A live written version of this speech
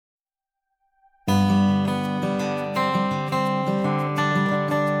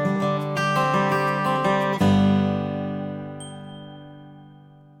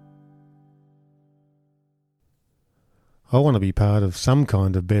I want to be part of some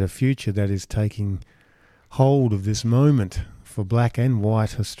kind of better future that is taking hold of this moment for black and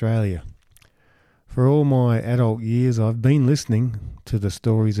white Australia. For all my adult years, I've been listening to the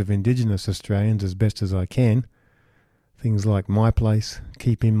stories of Indigenous Australians as best as I can. Things like My Place,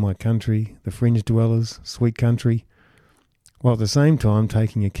 Keep In My Country, The Fringe Dwellers, Sweet Country, while at the same time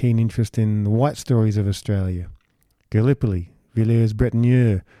taking a keen interest in the white stories of Australia. Gallipoli,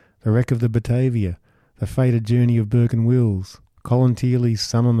 Villiers-Bretonneux, The Wreck of the Batavia, The Fated Journey of Burke and Wills, Colin Teeley's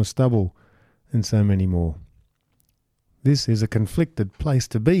Sun on the Stubble, and so many more. This is a conflicted place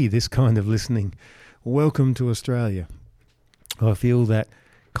to be, this kind of listening. Welcome to Australia. I feel that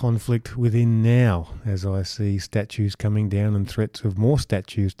conflict within now as I see statues coming down and threats of more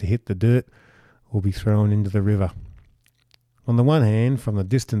statues to hit the dirt or be thrown into the river. On the one hand, from the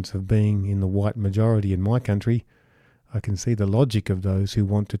distance of being in the white majority in my country, I can see the logic of those who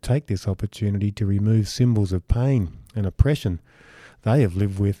want to take this opportunity to remove symbols of pain and oppression they have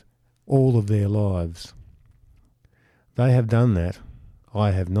lived with all of their lives. They have done that.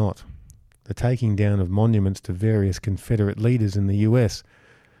 I have not. The taking down of monuments to various Confederate leaders in the US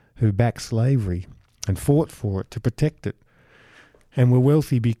who backed slavery and fought for it to protect it and were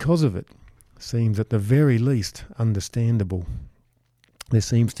wealthy because of it seems at the very least understandable. There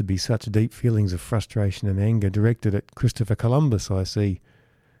seems to be such deep feelings of frustration and anger directed at Christopher Columbus, I see.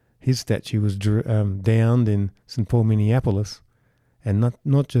 His statue was downed in St. Paul, Minneapolis, and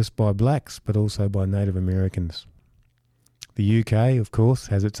not just by blacks, but also by Native Americans. The UK, of course,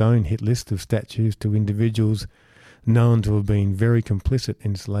 has its own hit list of statues to individuals known to have been very complicit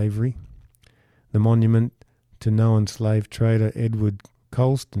in slavery. The monument to known slave trader Edward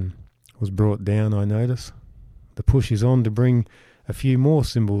Colston was brought down, I notice. The push is on to bring a few more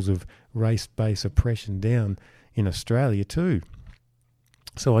symbols of race-based oppression down in Australia too.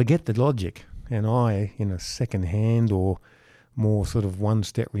 So I get the logic, and I, in a second-hand or more sort of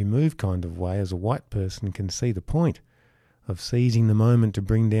one-step removed kind of way as a white person, can see the point of seizing the moment to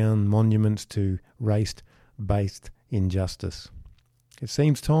bring down monuments to race-based injustice. It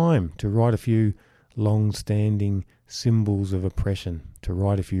seems time to right a few long-standing symbols of oppression, to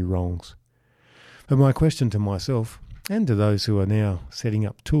right a few wrongs. But my question to myself, and to those who are now setting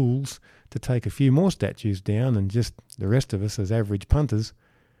up tools to take a few more statues down and just the rest of us as average punters,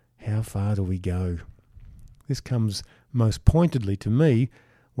 how far do we go? This comes most pointedly to me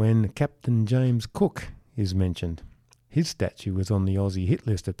when Captain James Cook is mentioned. His statue was on the Aussie hit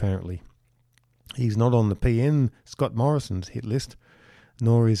list apparently. He's not on the PM Scott Morrison's hit list,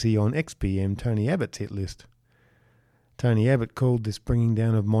 nor is he on ex-PM Tony Abbott's hit list. Tony Abbott called this bringing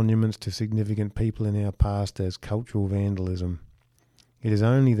down of monuments to significant people in our past as cultural vandalism. Is it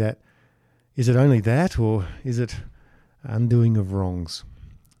only that, or is it undoing of wrongs?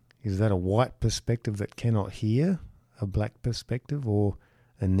 Is that a white perspective that cannot hear a black perspective, or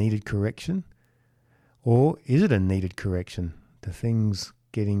a needed correction? Or is it a needed correction to things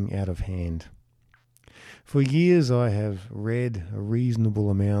getting out of hand? For years I have read a reasonable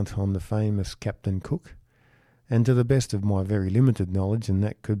amount on the famous Captain Cook, and to the best of my very limited knowledge, and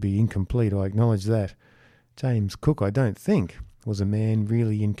that could be incomplete, I acknowledge that, James Cook, I don't think, was a man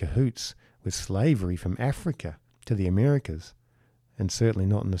really in cahoots with slavery from Africa to the Americas, and certainly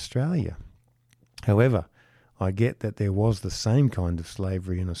not in Australia. However, I get that there was the same kind of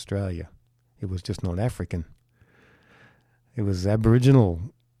slavery in Australia. It was just not African. It was Aboriginal.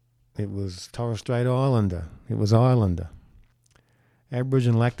 It was Torres Strait Islander. It was Islander.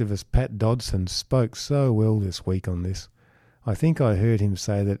 Aboriginal activist Pat Dodson spoke so well this week on this. I think I heard him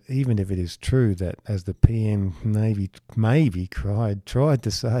say that even if it is true that, as the PM maybe tried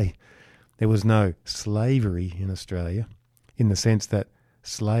to say, there was no slavery in Australia, in the sense that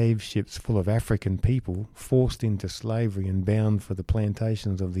slave ships full of African people forced into slavery and bound for the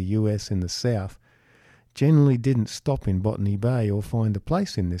plantations of the US in the south generally didn't stop in Botany Bay or find a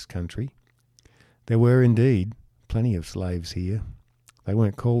place in this country. There were indeed plenty of slaves here. They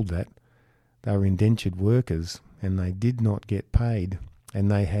weren't called that. They were indentured workers, and they did not get paid, and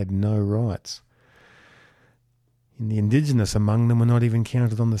they had no rights. And the Indigenous among them were not even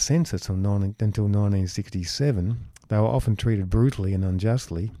counted on the census until 1967. They were often treated brutally and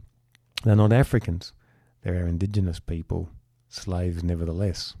unjustly. They're not Africans. They're our Indigenous people, slaves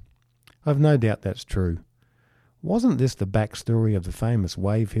nevertheless. I've no doubt that's true. Wasn't this the backstory of the famous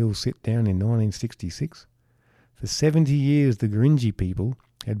Wave Hill sit-down in 1966? For 70 years the Gurindji people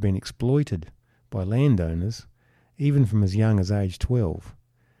had been exploited by landowners, even from as young as age 12.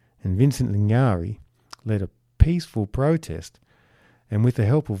 And Vincent Lingiari led a peaceful protest, and with the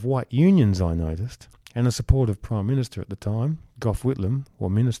help of white unions, I noticed, and the support of Prime Minister at the time, Gough Whitlam,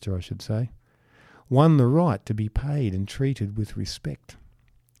 or Minister I should say, won the right to be paid and treated with respect.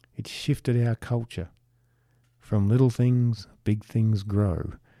 It shifted our culture. From little things, big things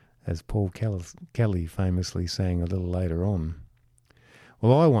grow, as Paul Kelly famously sang a little later on.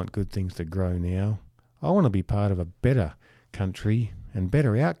 Well, I want good things to grow now. I want to be part of a better country and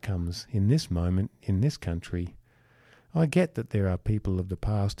better outcomes in this moment in this country. I get that there are people of the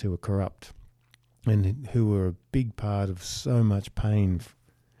past who are corrupt and who were a big part of so much pain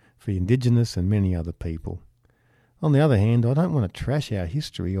for Indigenous and many other people. On the other hand, I don't want to trash our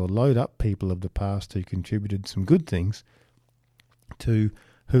history or load up people of the past who contributed some good things to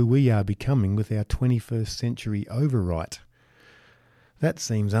who we are becoming with our 21st century overwrite. That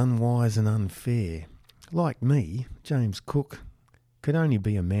seems unwise and unfair. Like me, James Cook could only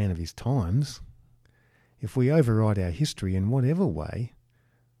be a man of his times. If we overwrite our history in whatever way,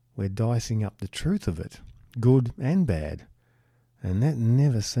 we're dicing up the truth of it, good and bad. And that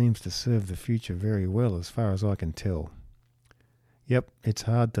never seems to serve the future very well as far as I can tell. Yep, it's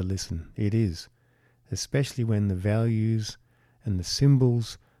hard to listen. It is. Especially when the values and the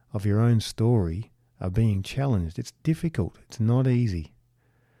symbols of your own story are being challenged. It's difficult. It's not easy.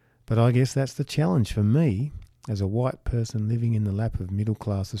 But I guess that's the challenge for me as a white person living in the lap of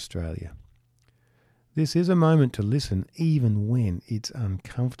middle-class Australia. This is a moment to listen even when it's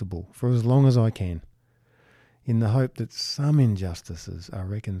uncomfortable for as long as I can, in the hope that some injustices are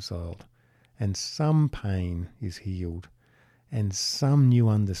reconciled and some pain is healed and some new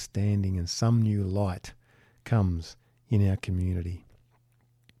understanding and some new light comes in our community.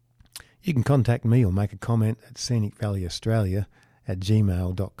 You can contact me or make a comment at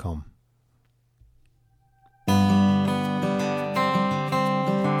scenicvalleyaustralia@gmail.com.